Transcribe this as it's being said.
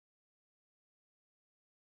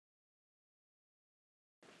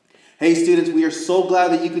Hey students, we are so glad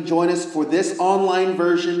that you can join us for this online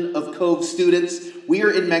version of Cove Students. We are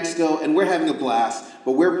in Mexico and we're having a blast,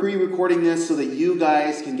 but we're pre-recording this so that you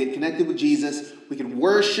guys can get connected with Jesus. We can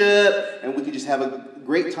worship and we can just have a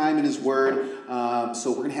great time in His Word. So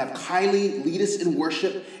we're going to have Kylie lead us in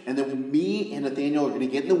worship, and then me and Nathaniel are going to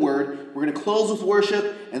get in the Word. We're going to close with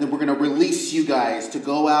worship, and then we're going to release you guys to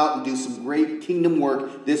go out and do some great kingdom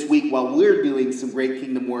work this week while we're doing some great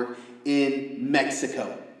kingdom work in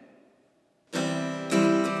Mexico.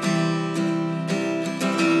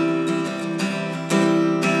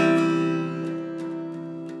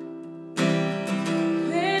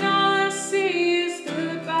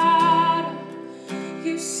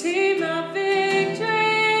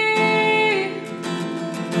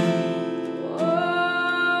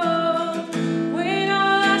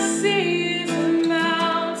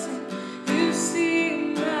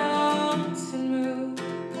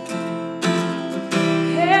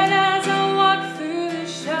 Hey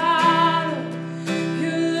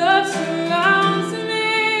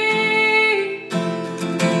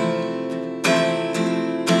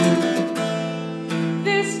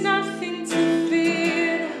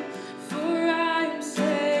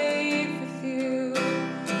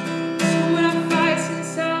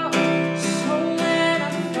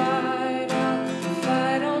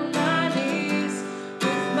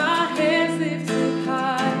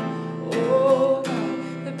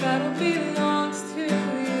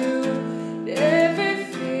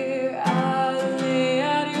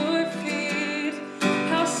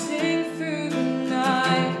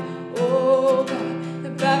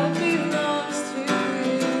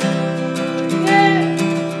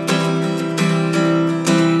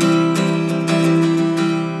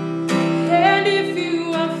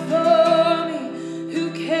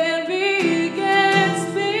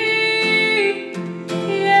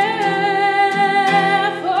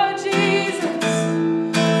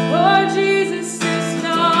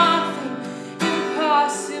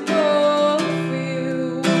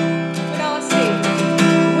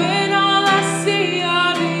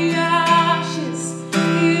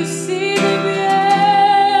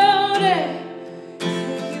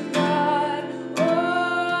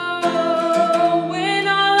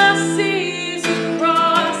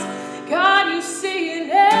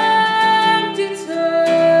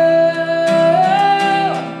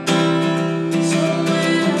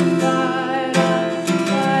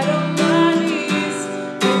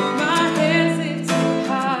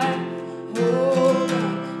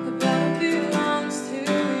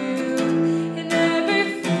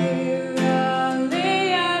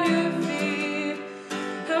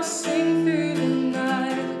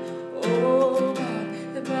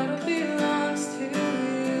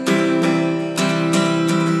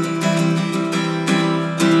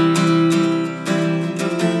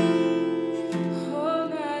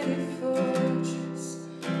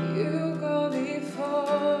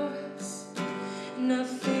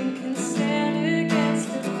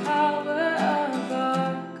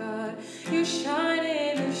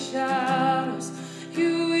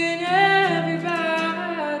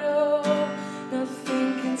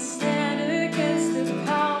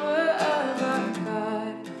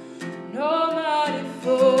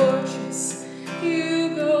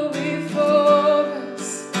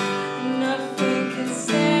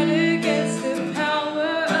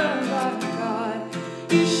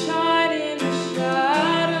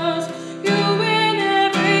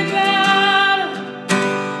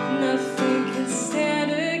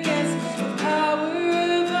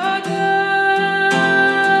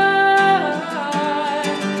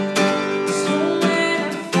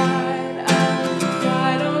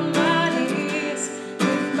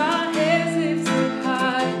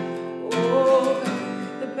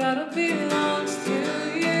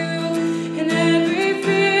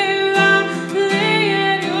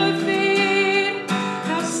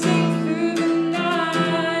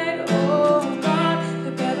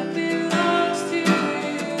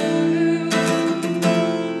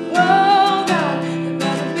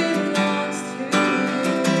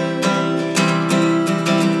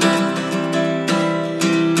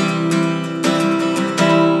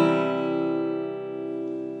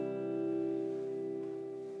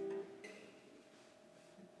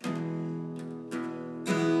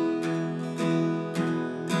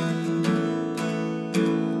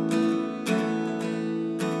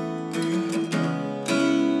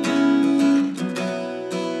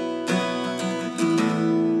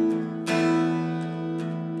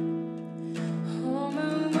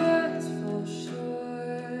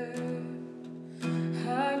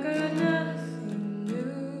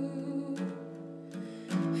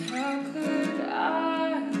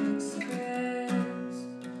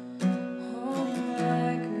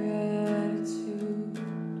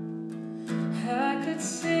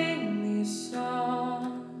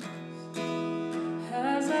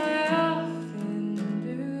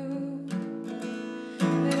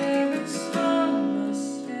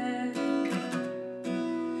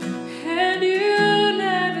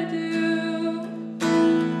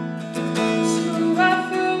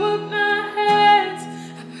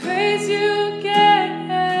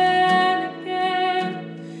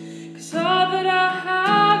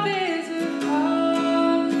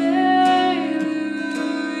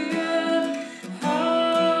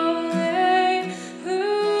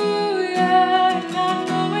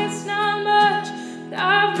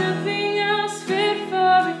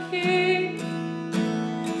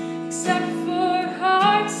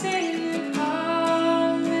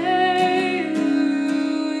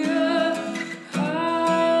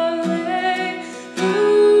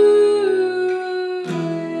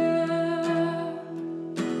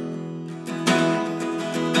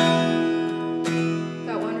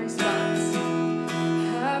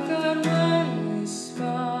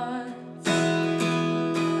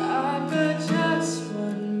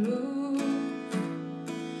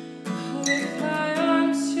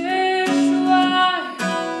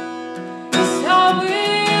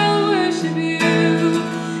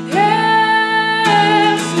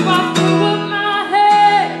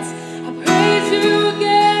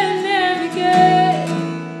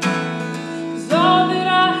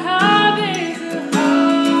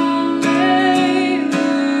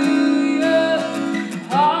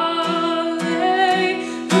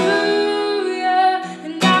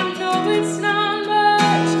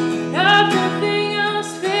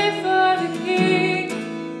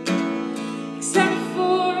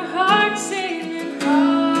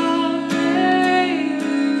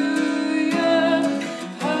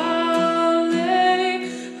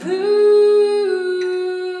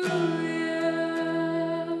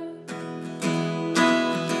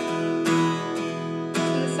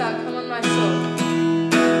my soul.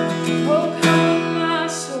 Oh, come on, my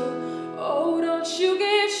soul. Oh, don't you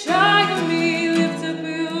get shy of me. Lift up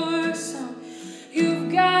your song.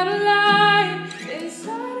 You've got a light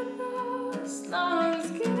inside of those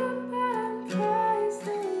lungs. Get up and praise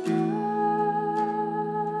the Lord.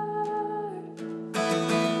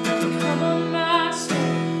 Come on, my soul.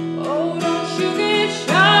 Oh, don't you get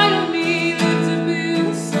shy of me. Lift up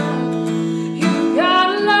your song. You've got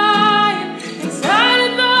a light inside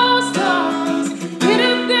of those lungs. Get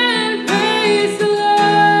up and praise the Lord.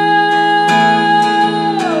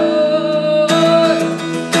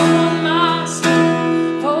 Come on, my soul.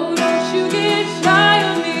 Oh, don't you get shy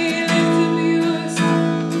of me. Lift up your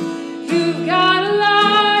song. You've got a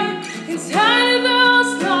light inside of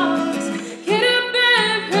those lungs. Get up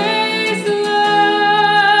and praise the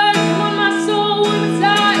Lord. Come on, my soul, one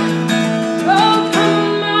time. Oh, come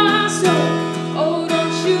on, my soul. Oh,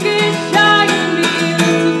 don't you get shy of me.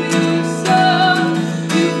 Lift up your song.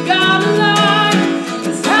 You've got a light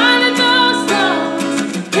inside of those lungs.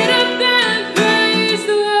 Get up and praise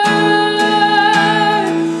the Lord.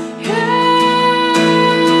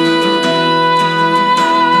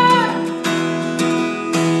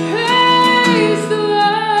 Praise the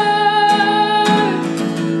Lord.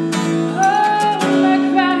 Oh, my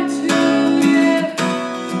gratitude, yeah.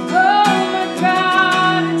 Oh, my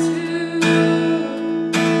gratitude.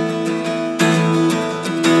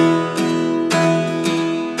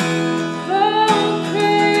 Oh,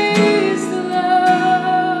 praise the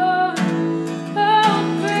Lord. Oh,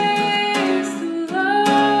 praise the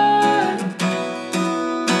Lord.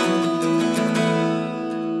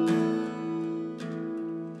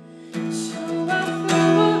 So I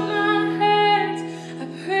throw up my hands, I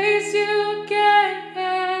praise you again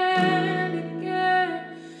and again.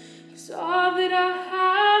 'Cause all that I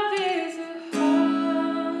have is a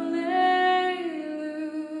hallelujah,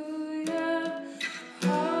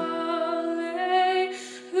 hallelujah.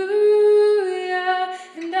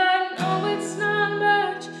 And I know it's not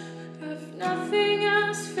much, I've nothing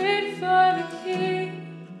else fit for the King.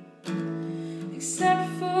 Except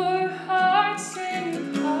for hearts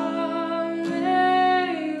singing hallelujah,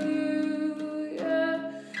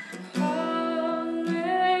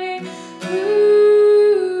 hallelujah.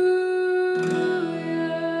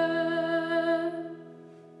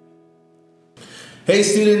 Hey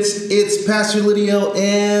students, it's Pastor Lydio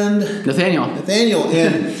and Nathaniel.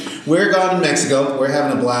 and we're gone in Mexico. We're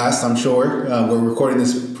having a blast, I'm sure. We're recording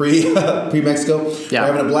this pre-Mexico. Yeah.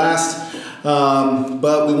 We're having a blast,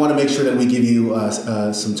 but we want to make sure that we give you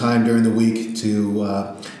some time during the week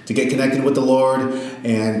to get connected with the Lord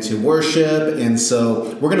and to worship. And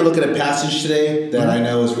so we're going to look at a passage today that I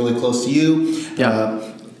know is really close to you. Yeah.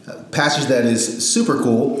 Passage that is super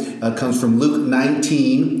cool comes from Luke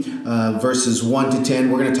 19, verses 1 to 10.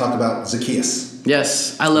 We're going to talk about Zacchaeus.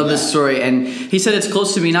 Yes, I love this story. And he said it's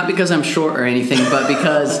close to me, not because I'm short or anything, but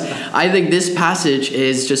because I think this passage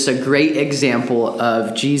is just a great example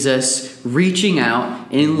of Jesus reaching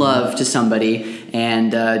out in love to somebody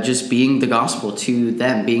and just being the gospel to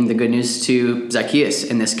them, being the good news to Zacchaeus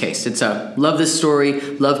in this case. Love this story,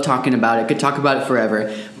 love talking about it, could talk about it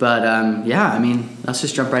forever. But let's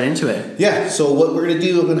just jump right into it. Yeah, so what we're going to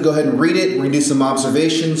do, I'm going to go ahead and read it. We're going to do some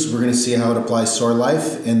observations. We're going to see how it applies to our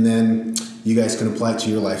life, and then you guys can apply it to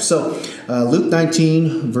your life. So Luke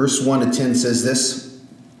 19, verse 1 to 10 says this.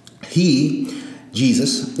 He,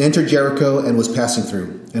 Jesus, entered Jericho and was passing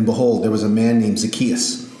through. And behold, there was a man named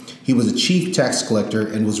Zacchaeus. He was a chief tax collector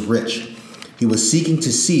and was rich. He was seeking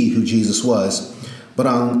to see who Jesus was, but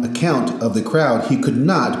on account of the crowd, he could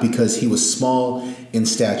not because he was small in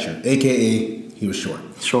stature, a.k.a. he was short.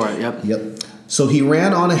 Short, yep. So he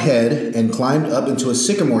ran on ahead and climbed up into a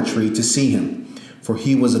sycamore tree to see him, for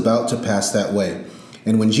he was about to pass that way.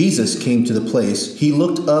 And when Jesus came to the place, he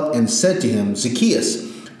looked up and said to him, Zacchaeus,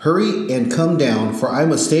 hurry and come down, for I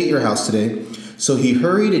must stay at your house today. So he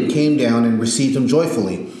hurried and came down and received him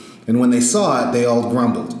joyfully. And when they saw it, they all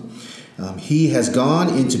grumbled. He has gone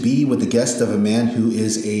in to be with the guest of a man who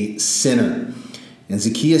is a sinner. And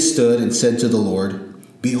Zacchaeus stood and said to the Lord,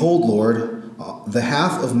 Behold, Lord, the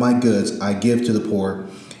half of my goods I give to the poor,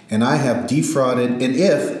 and if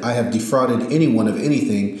I have defrauded anyone of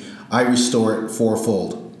anything, I restore it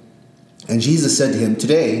fourfold. And Jesus said to him,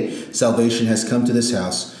 Today salvation has come to this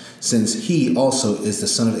house, since he also is the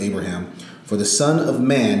son of Abraham. For the Son of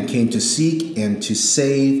Man came to seek and to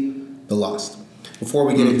save the lost. Before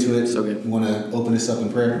we get into it, so good. You want to open us up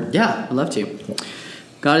in prayer? Yeah, I'd love to.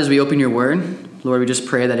 God, as we open your word, Lord, we just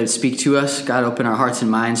pray that it would speak to us. God, open our hearts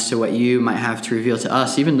and minds to what you might have to reveal to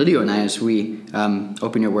us, even Lydio and I, as we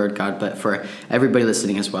open your word, God, but for everybody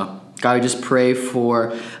listening as well. God, we just pray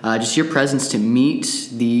for just your presence to meet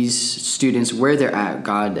these students where they're at,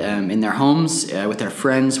 God, in their homes, with their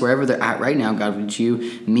friends, wherever they're at right now. God, would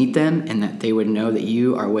you meet them and that they would know that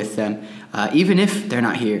you are with them, even if they're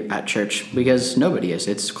not here at church, because nobody is.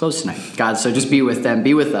 It's closed tonight. God, so just be with them,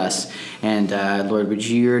 be with us. And Lord, would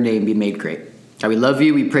your name be made great. God, we love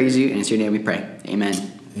you, we praise you, and it's your name we pray. Amen.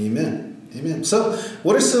 Amen. Amen. So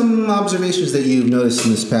what are some observations that you've noticed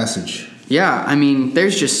in this passage? Yeah, I mean,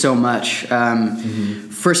 there's just so much.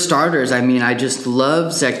 For starters, I mean, I just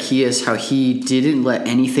love Zacchaeus, how he didn't let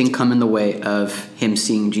anything come in the way of him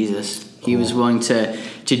seeing Jesus. He was willing to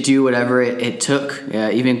do whatever it took,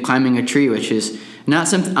 even climbing a tree, which is not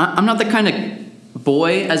something. I'm not the kind of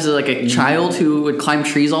boy as a child who would climb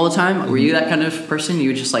trees all the time. Were you that kind of person? You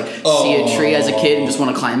would just see a tree as a kid and just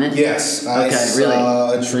want to climb it? Yes, I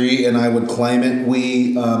saw a tree and I would climb it.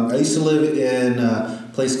 I used to live in a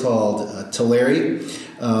place called Tulare,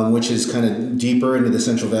 which is kind of deeper into the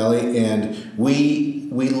Central Valley, and we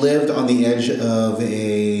lived on the edge of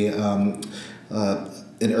an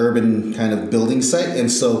urban kind of building site,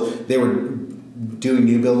 and so they were building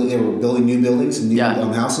new buildings and new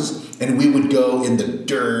houses, and we would go in the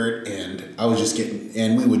dirt, and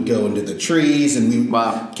we would go into the trees, and we would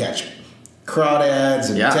catch crawdads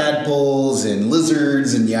and tadpoles and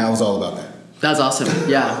lizards, and I was all about that. That's awesome.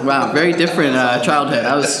 Yeah, wow, very different childhood.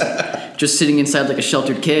 I was just sitting inside like a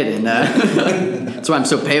sheltered kid, and that's why I'm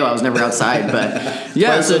so pale. I was never outside, but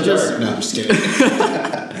yeah. So just no, I'm just kidding.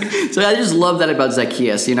 So I just love that about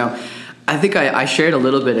Zacchaeus. I think I shared a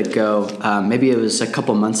little bit ago, maybe it was a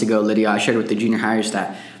couple months ago, Lydia, I shared with the junior hires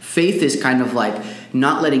that faith is kind of like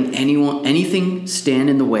not letting anything stand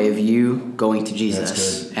in the way of you going to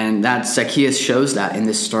Jesus. And Zacchaeus shows that in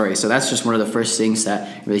this story. So that's just one of the first things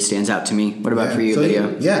that really stands out to me. What about for you, Lydia?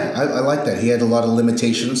 I like that. He had a lot of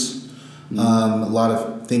limitations, a lot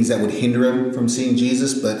of things that would hinder him from seeing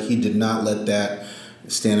Jesus, but he did not let that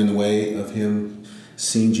stand in the way of him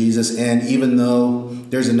seeing Jesus. And even though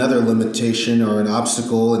there's another limitation or an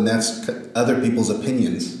obstacle, and that's other people's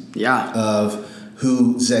opinions of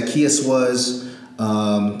who Zacchaeus was.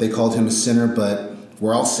 They called him a sinner, but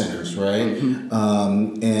we're all sinners, right?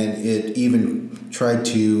 And it even tried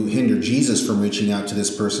to hinder Jesus from reaching out to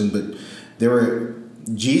this person, but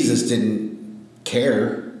Jesus didn't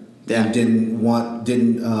care and didn't let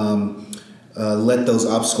those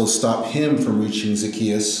obstacles stop him from reaching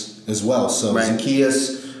Zacchaeus as well. So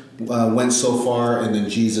Zacchaeus went so far, and then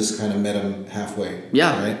Jesus kind of met him halfway.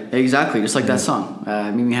 Yeah, right? Exactly. Just like that song,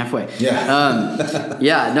 Meet Me Halfway.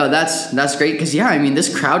 Yeah. No, that's great because I mean,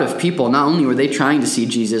 this crowd of people, not only were they trying to see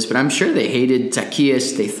Jesus, but I'm sure they hated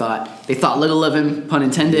Zacchaeus. They thought little of him, pun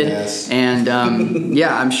intended. Yes. And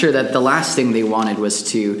I'm sure that the last thing they wanted was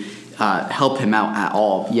to help him out at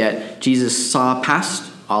all. Yet Jesus saw past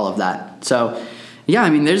all of that. So. Yeah,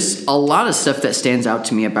 I mean, there's a lot of stuff that stands out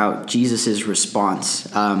to me about Jesus' response.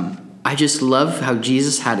 I just love how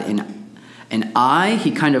Jesus had an eye.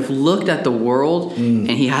 He kind of looked at the world, and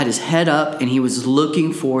he had his head up, and he was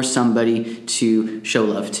looking for somebody to show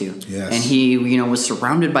love to. Yes. And he, was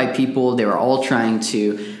surrounded by people. They were all trying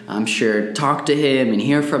to, I'm sure, talk to him and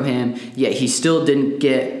hear from him. Yet he still didn't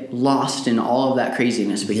get lost in all of that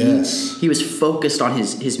craziness. But he was focused on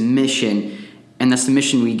his mission. And that's the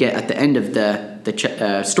mission we get at the end of the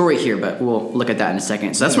story here, but we'll look at that in a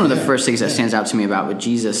second. So that's one of the first things that stands out to me about with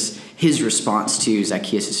Jesus, his response to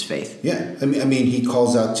Zacchaeus' faith. Yeah, I mean, he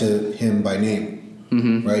calls out to him by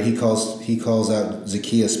name, right? He calls out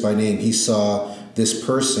Zacchaeus by name. He saw this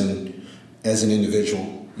person as an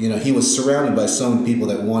individual. He was surrounded by some people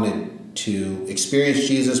that wanted to experience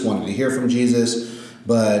Jesus, wanted to hear from Jesus,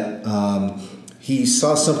 but he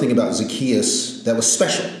saw something about Zacchaeus that was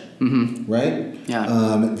special. Right? Yeah.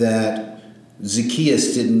 That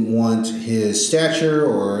Zacchaeus didn't want his stature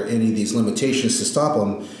or any of these limitations to stop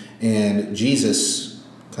him, and Jesus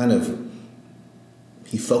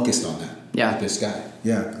he focused on that. Yeah. With this guy.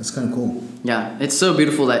 Yeah, that's kind of cool. Yeah, it's so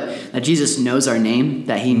beautiful that Jesus knows our name,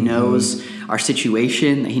 that he knows our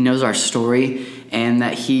situation, that he knows our story, and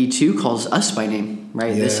that he too calls us by name.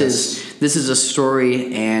 Right? Yes. This is a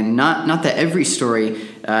story, and not that every story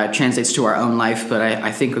translates to our own life, but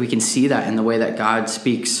I think we can see that in the way that God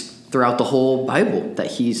speaks throughout the whole Bible, that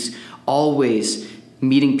he's always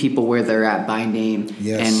meeting people where they're at by name,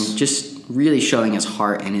 and just really showing his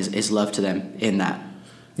heart and his love to them in that.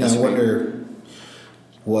 Yeah, I wonder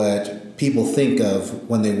what people think of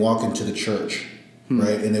when they walk into the church,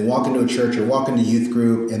 right? And they walk into a church or walk into youth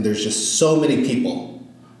group, and there's just so many people,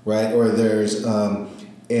 right? Or there's,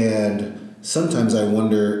 and sometimes I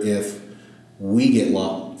wonder if we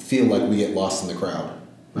feel like we get lost in the crowd,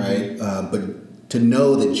 right? But to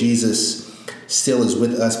know that Jesus still is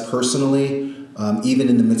with us personally, even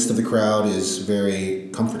in the midst of the crowd, is very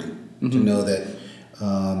comforting. To know that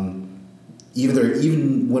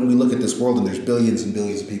even when we look at this world and there's billions and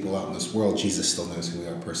billions of people out in this world, Jesus still knows who we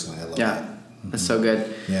are personally. I love that. That's so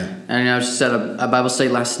good. Yeah. And I was just at a Bible study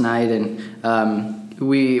last night, and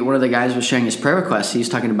one of the guys was sharing his prayer request. He was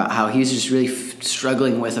talking about how he's just really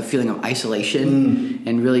struggling with a feeling of isolation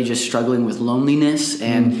and really just struggling with loneliness.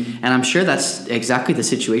 And I'm sure that's exactly the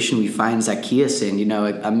situation we find Zacchaeus in,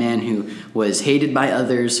 a man who was hated by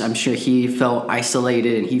others. I'm sure he felt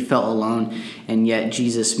isolated and he felt alone. And yet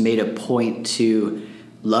Jesus made a point to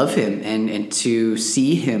love him and to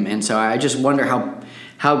see him. And so I just wonder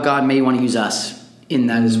how God may want to use us in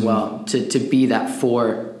that as well, to be that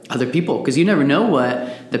for other people, because you never know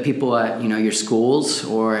what the people at your schools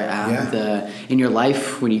or at in your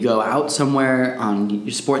life when you go out somewhere on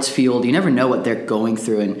your sports field, you never know what they're going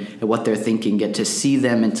through and what they're thinking. Get to see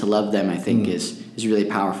them and to love them, I think is really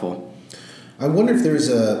powerful. I wonder if there's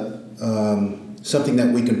something that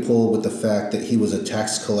we can pull with the fact that he was a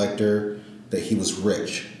tax collector, that he was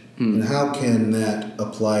rich, and how can that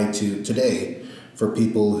apply to today for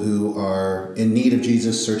people who are in need of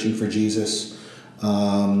Jesus, searching for Jesus?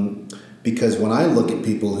 Because when I look at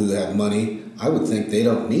people who have money, I would think they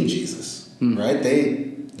don't need Jesus, right?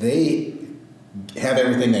 They have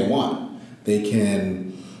everything they want. They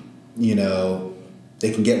can,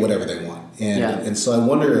 they can get whatever they want. And so I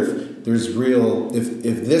wonder if there's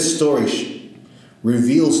if this story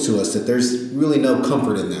reveals to us that there's really no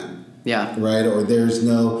comfort in that. Yeah. Right? Or there's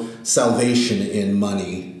no salvation in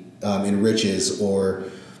money, in riches, or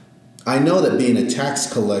I know that being a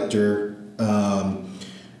tax collector,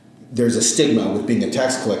 there's a stigma with being a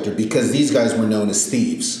tax collector because these guys were known as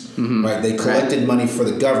thieves, right? They collected money for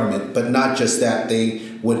the government, but not just that, they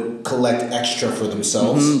would collect extra for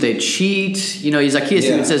themselves. They'd cheat. Zacchaeus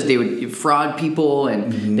even says they would fraud people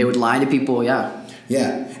and they would lie to people. Yeah.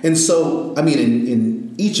 And so, I mean,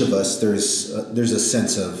 in each of us, there's a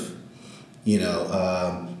sense of, we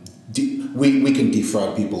can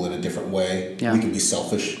defraud people in a different way. Yeah. We can be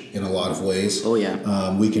selfish in a lot of ways. Oh,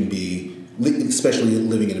 yeah. We can be, especially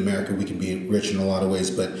living in America, we can be rich in a lot of ways.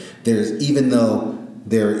 But even though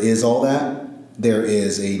there is all that, there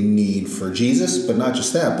is a need for Jesus. But not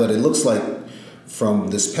just that, but it looks like from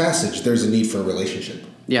this passage, there's a need for a relationship.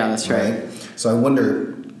 Yeah, that's right. So I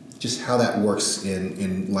wonder just how that works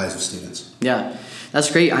in lives of students. Yeah. That's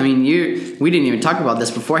great. I mean, we didn't even talk about this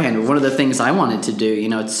beforehand, but one of the things I wanted to do,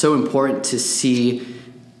 it's so important to see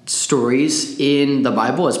stories in the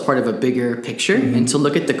Bible as part of a bigger picture and to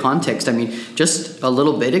look at the context. I mean, just a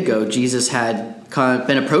little bit ago, Jesus had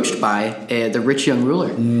been approached by the rich young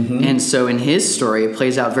ruler. And so in his story, it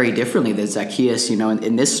plays out very differently than Zacchaeus.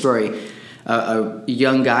 In this story, a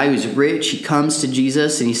young guy who's rich, he comes to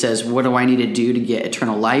Jesus and he says, what do I need to do to get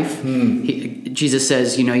eternal life? Jesus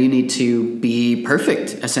says, you need to be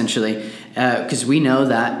perfect, essentially, because we know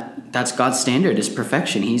that's God's standard is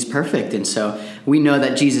perfection. He's perfect. And so we know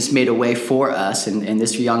that Jesus made a way for us, and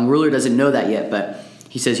this young ruler doesn't know that yet, but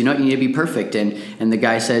he says, you need to be perfect. And the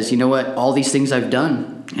guy says, you know what, all these things I've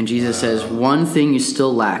done. And Jesus says, one thing you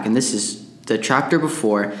still lack, and this is the chapter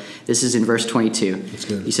before. This is in verse 22. That's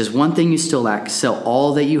good. He says, one thing you still lack, sell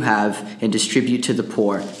all that you have and distribute to the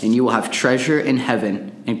poor, and you will have treasure in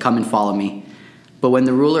heaven, and come and follow me. But when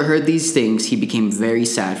the ruler heard these things, he became very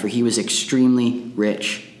sad, for he was extremely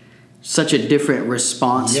rich. Such a different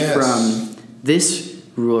response from this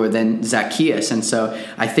ruler than Zacchaeus. And so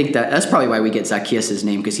I think that's probably why we get Zacchaeus'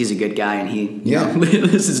 name, because he's a good guy and he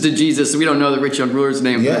listens to Jesus. We don't know the rich young ruler's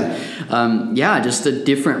name. But just a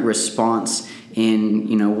different response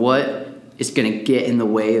in, what is going to get in the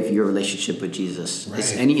way of your relationship with Jesus.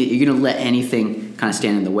 Right. You're going to let anything kind of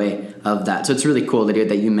stand in the way of that. So it's really cool, Lydia,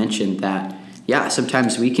 that you mentioned that,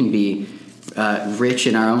 sometimes we can be rich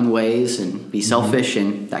in our own ways and be selfish,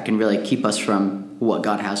 and that can really keep us from what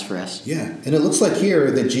God has for us. Yeah, and it looks like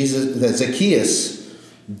here that Zacchaeus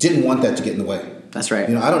didn't want that to get in the way. That's right.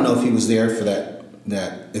 I don't know if he was there for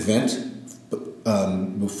that event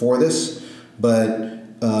before this, but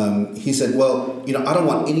he said, well, I don't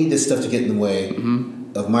want any of this stuff to get in the way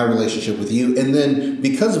of my relationship with you. And then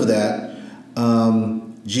because of that,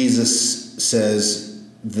 Jesus says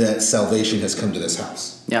that salvation has come to this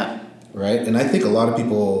house. Yeah. Right? And I think a lot of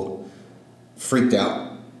people freaked out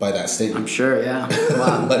by that statement. I'm sure, yeah.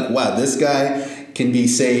 Wow. Like, wow, this guy can be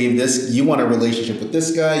saved. You want a relationship with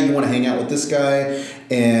this guy. You want to hang out with this guy.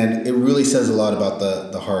 And it really says a lot about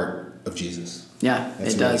the heart of Jesus. Yeah,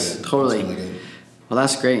 it does. Good. Totally. Really good. Well,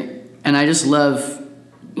 that's great. And I just love,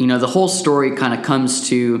 the whole story kind of comes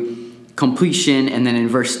to completion. And then in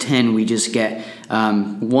verse 10, we just get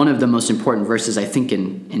one of the most important verses, I think,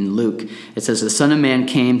 in Luke. It says, the Son of Man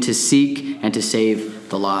came to seek and to save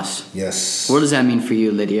the lost. Yes. What does that mean for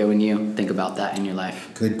you, Lydia, when you think about that in your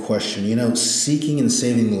life? Good question. Seeking and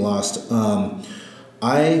saving the lost.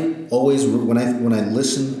 I always, when I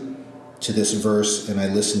listen to this verse and I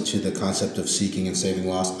listen to the concept of seeking and saving the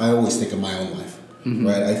lost, I always think of my own life,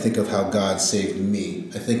 right? I think of how God saved me.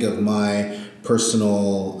 I think of my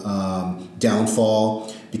personal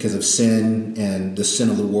downfall because of sin and the sin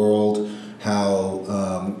of the world,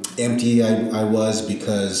 how empty I was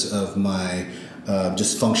because of my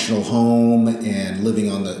dysfunctional home and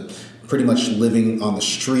pretty much living on the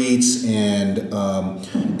streets and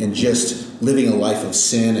just living a life of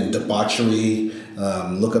sin and debauchery.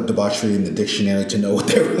 Look up debauchery in the dictionary to know what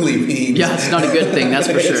that really means. Yeah, it's not a good thing, that's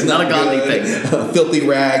for sure. It's not a godly thing. Filthy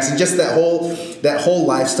rags and just that whole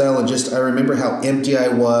lifestyle, and just I remember how empty I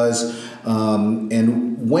was,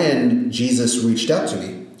 and when Jesus reached out to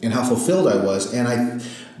me and how fulfilled I was, and I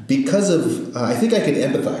think I could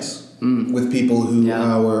empathize with people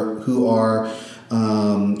who are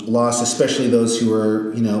lost, especially those who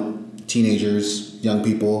are teenagers, young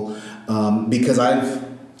people, because I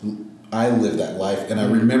lived that life and I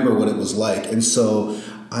remember what it was like, and so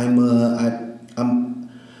I'm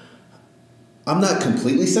not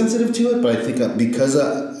completely sensitive to it, but I think because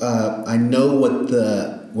I know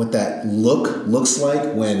what that looks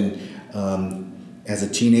like when as a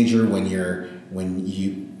teenager, when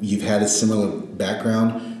you've had a similar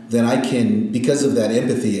background, then I can, because of that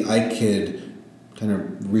empathy, I could kind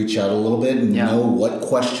of reach out a little bit and know what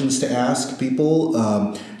questions to ask people,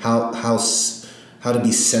 how to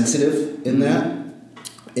be sensitive in that,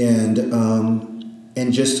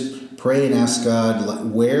 and just pray and ask God, like,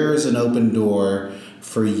 where's an open door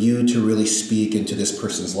for you to really speak into this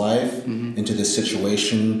person's life, into this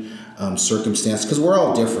situation, circumstance, because we're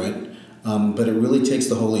all different, but it really takes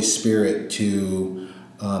the Holy Spirit to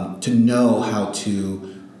know how to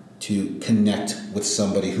connect with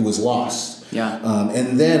somebody who was lost.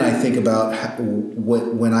 And then I think about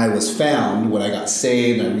when I was found, when I got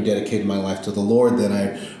saved and I rededicated my life to the Lord, then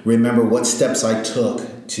I remember what steps I took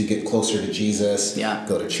to get closer to Jesus,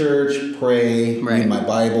 go to church, pray, read my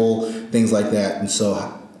Bible, things like that. And so,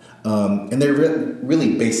 and they're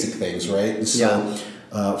really basic things, right? And so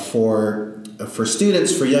for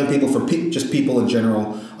students, for young people, for just people in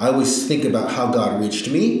general, I always think about how God reached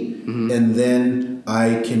me, and then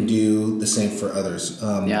I can do the same for others.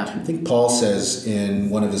 I think Paul says in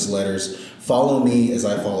one of his letters, follow me as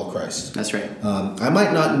I follow Christ. That's right. I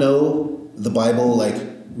might not know the Bible like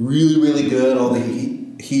really, really good, all the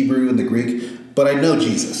Hebrew and the Greek, but I know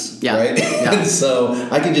Jesus, right? And so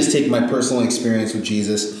I can just take my personal experience with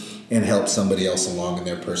Jesus and help somebody else along in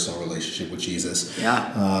their personal relationship with Jesus.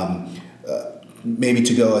 Maybe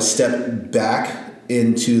to go a step back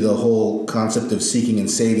into the whole concept of seeking and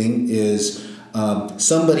saving is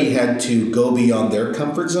somebody had to go beyond their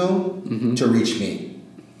comfort zone to reach me,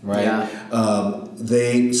 right?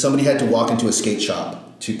 Somebody had to walk into a skate shop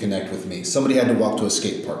to connect with me. Somebody had to walk to a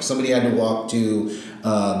skate park. Somebody had to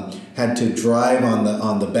had to drive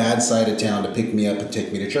on the bad side of town to pick me up and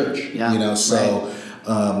take me to church.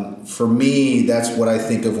 For me, that's what I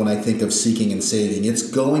think of when I think of seeking and saving. It's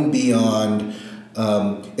going beyond.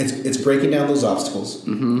 It's breaking down those obstacles.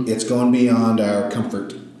 It's going beyond our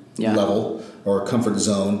comfort level or comfort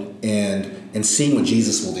zone, and seeing what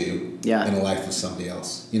Jesus will do in the life of somebody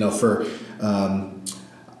else.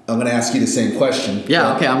 I'm going to ask you the same question.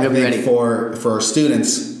 Okay, I'm going to be ready. For our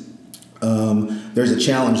students, there's a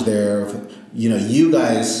challenge there. You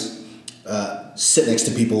guys sit next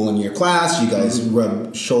to people in your class. You guys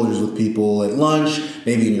rub shoulders with people at lunch,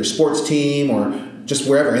 maybe in your sports team or just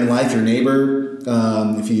wherever in life, your neighbor.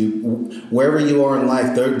 Wherever you are in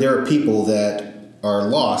life, there are people that are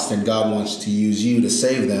lost, and God wants to use you to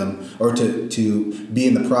save them or to be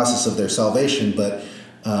in the process of their salvation. But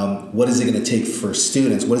what is it going to take for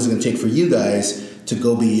students? What is it going to take for you guys to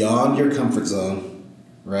go beyond your comfort zone,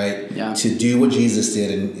 right? To do what Jesus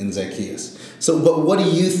did in Zacchaeus. So, but what do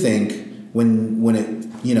you think when it,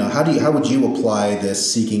 how would you apply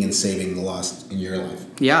this seeking and saving the lost in your life?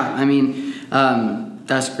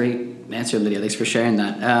 That's great answer, Lydia. Thanks for sharing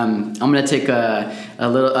that. I'm going to take a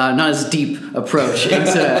little, not as deep approach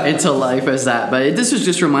into life as that, but this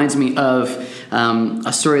just reminds me of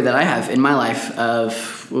a story that I have in my life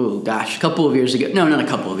of, a couple of years ago. No, not a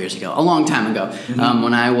couple of years ago. A long time ago.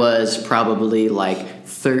 When I was probably like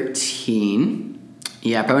 13.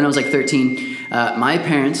 Yeah, probably when I was like 13. My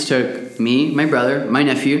parents took me, my brother, my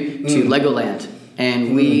nephew to Legoland.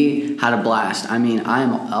 and we had a blast. I mean,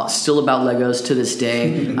 I'm still about Legos to this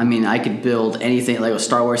day. I mean, I could build anything, Lego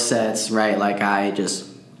Star Wars sets, right? Like, I just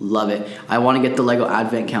love it. I want to get the Lego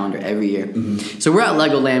Advent Calendar every year. So we're at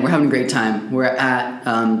Legoland. We're having a great time. We're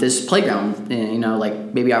at this playground, you know, like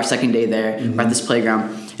maybe our second day there. We're at this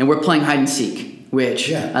playground, and we're playing hide and seek,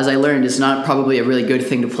 which, as I learned, is not probably a really good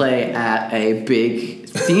thing to play at a big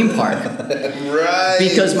theme park. Right.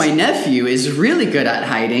 Because my nephew is really good at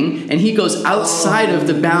hiding, and he goes outside of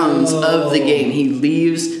the bounds of the game. He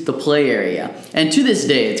leaves the play area. And to this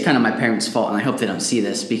day, it's kind of my parents' fault, and I hope they don't see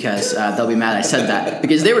this because they'll be mad I said that.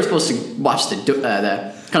 Because they were supposed to watch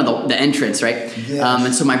the entrance, right? Yes.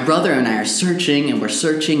 And so my brother and I are searching, and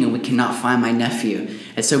we cannot find my nephew.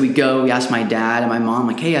 And so we ask my dad and my mom,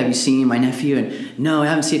 like, hey, have you seen my nephew? And no, I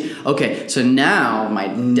haven't seen. Okay, so now my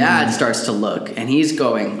dad starts to look, and he's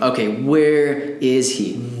going, okay, where is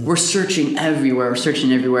he? We're searching everywhere.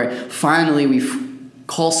 Finally, we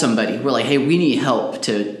call somebody. We're like, hey, we need help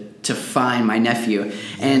to find my nephew.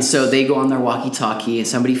 And so they go on their walkie-talkie, and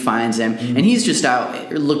somebody finds him, and he's just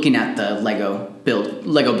out looking at the Lego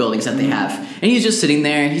buildings that they have. And he's just sitting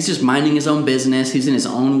there, he's just minding his own business, he's in his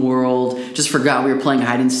own world, just forgot we were playing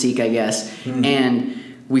hide and seek, I guess. And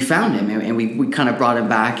we found him, and we kind of brought him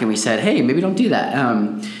back, and we said, hey, maybe don't do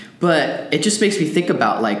that. But it just makes me think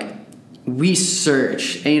about, like, we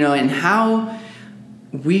search, you know, and how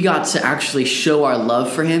we got to actually show our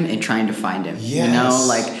love for him and trying to find him. Yes. You know,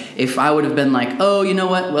 like, if I would have been like, oh, you know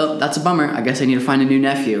what? Well, that's a bummer. I guess I need to find a new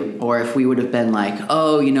nephew. Or if we would have been like,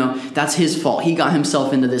 oh, you know, that's his fault. He got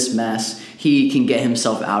himself into this mess. He can get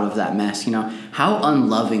himself out of that mess. You know, how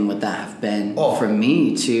unloving would that have been for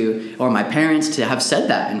me or my parents to have said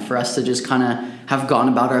that, and for us to just kind of have gone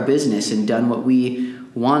about our business and done what we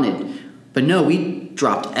wanted. But no, we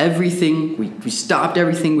dropped everything. We stopped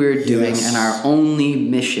everything we were doing, and our only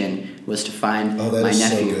mission was to find my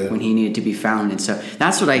nephew when he needed to be found. And so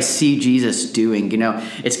that's what I see Jesus doing. You know,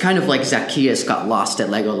 it's kind of like Zacchaeus got lost at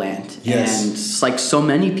Legoland. Yes. And it's like so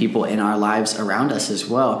many people in our lives around us as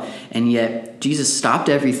well. And yet Jesus stopped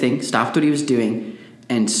everything, stopped what he was doing,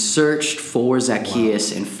 and searched for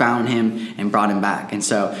Zacchaeus and found him and brought him back. And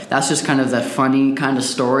so that's just kind of the funny kind of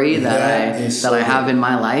story that I have in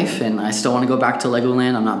my life. And I still want to go back to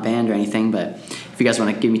Legoland. I'm not banned or anything, but if you guys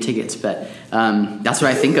want to give me tickets. But that's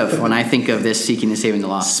what I think of when I think of this seeking and saving the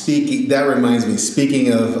lost. That reminds me,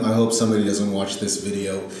 speaking of, I hope somebody doesn't watch this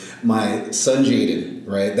video, my son Jaden,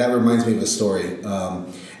 right? That reminds me of a story.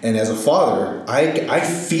 And as a father, I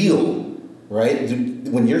feel, right,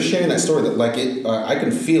 when you're sharing that story, that like I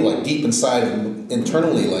can feel like deep inside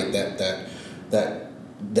internally, like that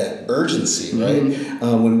urgency, right?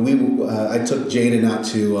 When I took Jaden out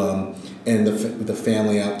to and the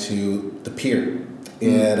family out to the pier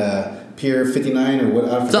at Pier 59 or what,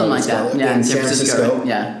 I forgot something like that. Yeah, in San Francisco.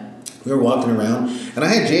 Yeah, we were walking around, and I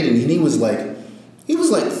had Jaden, and he was like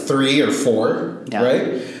 3 or 4,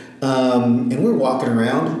 right? And we're walking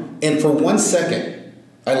around, and for 1 second,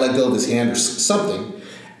 I let go of his hand or something,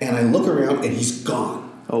 and I look around, and he's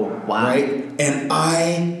gone. Oh, wow. Right? And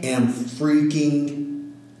I am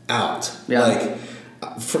freaking out. Yeah. Like,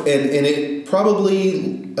 and it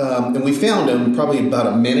probably, and we found him probably about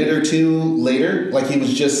a minute or two later, like he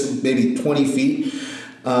was just maybe 20 feet.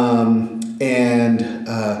 But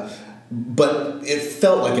it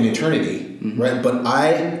felt like an eternity, right? But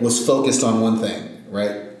I was focused on one thing,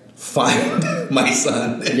 right? Find my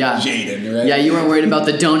son, Jaden, right? Yeah, you weren't worried about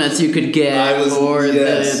the donuts you could get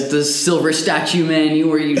the silver statue man.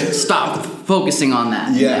 You stopped focusing on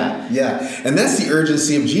that. Yeah. And that's the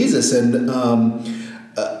urgency of Jesus, and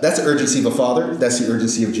that's the urgency of a father. That's the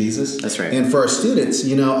urgency of Jesus. That's right. And for our students,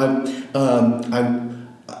 you know,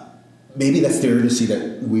 maybe that's the urgency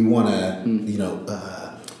that we want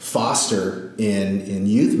to, foster in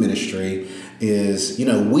youth ministry. Is, you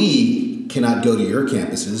know, we cannot go to your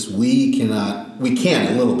campuses. We can a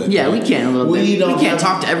little bit. Yeah, right? we can a little bit. We can't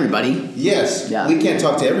talk to everybody. Yes, we can't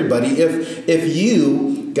talk to everybody. If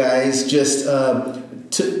you guys just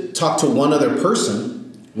talk to one other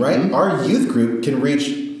person, right? Our youth group can reach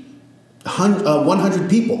 100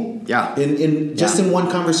 people. Yeah. In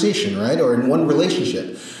one conversation, right, or in one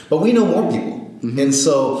relationship. But we know more people, and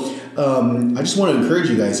so I just want to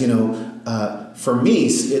encourage you guys. You know, for me,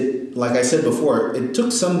 like I said before, it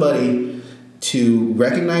took somebody to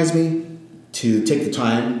recognize me, to take the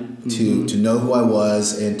time to know who I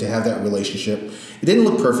was, and to have that relationship. It didn't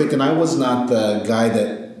look perfect, and I was not the guy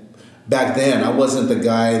that, back then, I wasn't the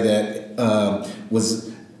guy that was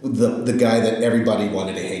the guy that everybody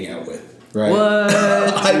wanted to hang out with. Right. What?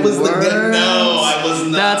 I was the guy. No, I was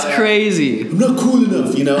not. That's crazy. I'm not cool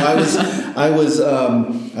enough. You know, I was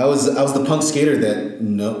the punk skater that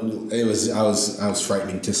I was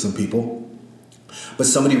frightening to some people. But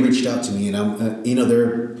somebody reached out to me, and there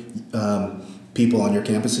are people on your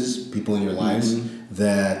campuses, people in your lives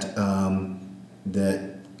that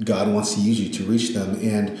God wants to use you to reach them.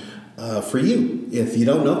 And for you, if you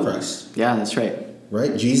don't know Christ, Yeah, that's right.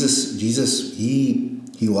 right? Jesus,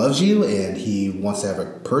 he loves you, and he wants to have a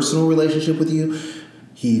personal relationship with you.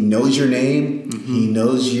 He knows your name. He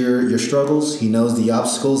knows your struggles. He knows the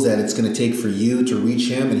obstacles that it's going to take for you to reach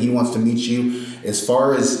him, and he wants to meet you as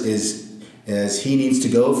far as he needs to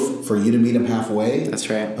go for you to meet him halfway. That's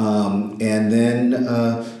right. And then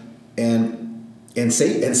and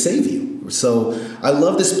save you. So I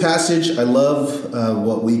love this passage. I love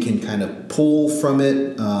what we can kind of pull from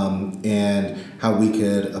it, and how we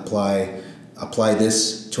could apply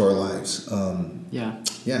this to our lives.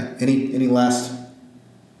 Yeah. Any last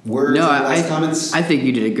words? No, last comments? I think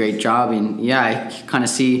you did a great job, and yeah, I kind of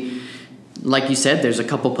see, like you said, there's a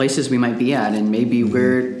couple places we might be at, and maybe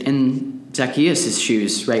we're in Zacchaeus'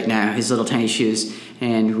 shoes right now, his little tiny shoes,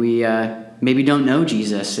 and we maybe don't know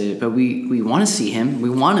Jesus, but we want to see him, we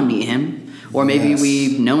want to meet him, or maybe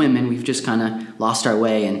we know him and we've just kind of lost our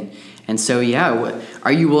way, and so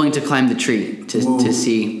are you willing to climb the tree to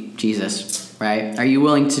see Jesus, right? Are you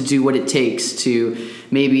willing to do what it takes to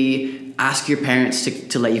maybe ask your parents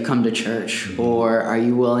to let you come to church, or are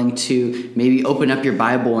you willing to maybe open up your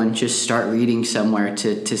Bible and just start reading somewhere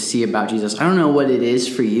to see about Jesus? I don't know what it is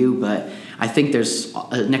for you, but I think there's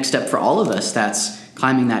a next step for all of us that's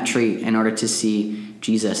climbing that tree in order to see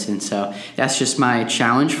Jesus. And so that's just my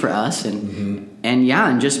challenge for us.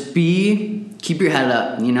 And just keep your head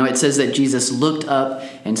up. You know, it says that Jesus looked up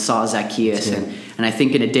and saw Zacchaeus. And I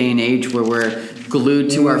think in a day and age where we're glued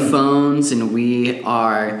to our phones, and we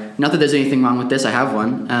are, not that there's anything wrong with this, I have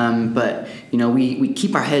one, but you know, we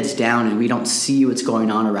keep our heads down and we don't see what's going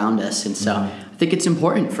on around us. And so I think it's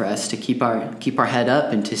important for us to keep our head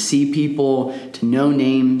up and to see people, to know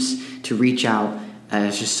names, to reach out.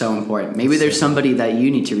 It's just so important. Maybe there's somebody that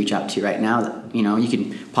you need to reach out to right now that, you know, you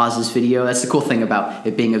can pause this video. That's the cool thing about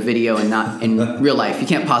it being a video and not in real life. You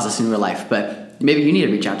can't pause this in real life, but maybe you need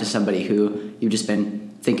to reach out to somebody who you've just been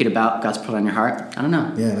thinking about, God's put on your heart. I don't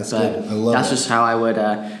know. Yeah, that's good. I love That's just how I would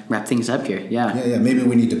wrap things up here. Yeah. Maybe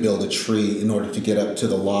we need to build a tree in order to get up to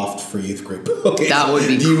the loft for youth group. Okay. That would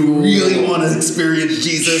be Do you really want to experience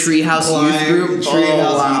Jesus? Treehouse Youth Group?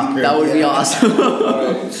 Wow. That would be awesome.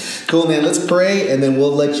 All right. Cool, man. Let's pray, and then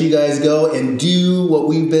we'll let you guys go and do what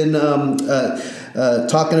we've been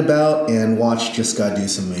talking about, and watch just God do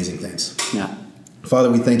some amazing things. Yeah.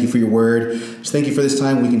 Father, we thank you for your word. Just thank you for this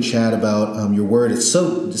time we can chat about your word. It's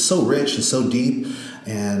so rich and so deep.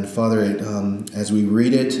 And Father, as we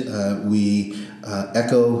read it, we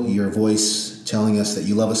echo your voice telling us that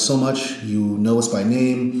you love us so much. You know us by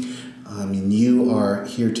name. And you are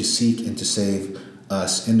here to seek and to save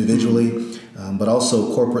us individually, but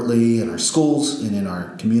also corporately in our schools and in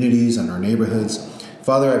our communities and our neighborhoods.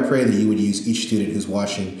 Father, I pray that you would use each student who's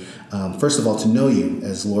watching, first of all, to know you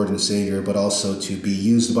as Lord and Savior, but also to be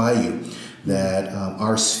used by you, that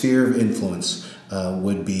our sphere of influence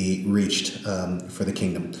would be reached for the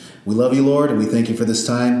kingdom. We love you, Lord, and we thank you for this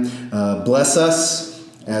time. Bless us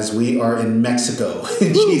as we are in Mexico.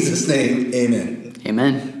 In Jesus' name, amen.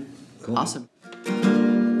 Amen. Cool. Awesome.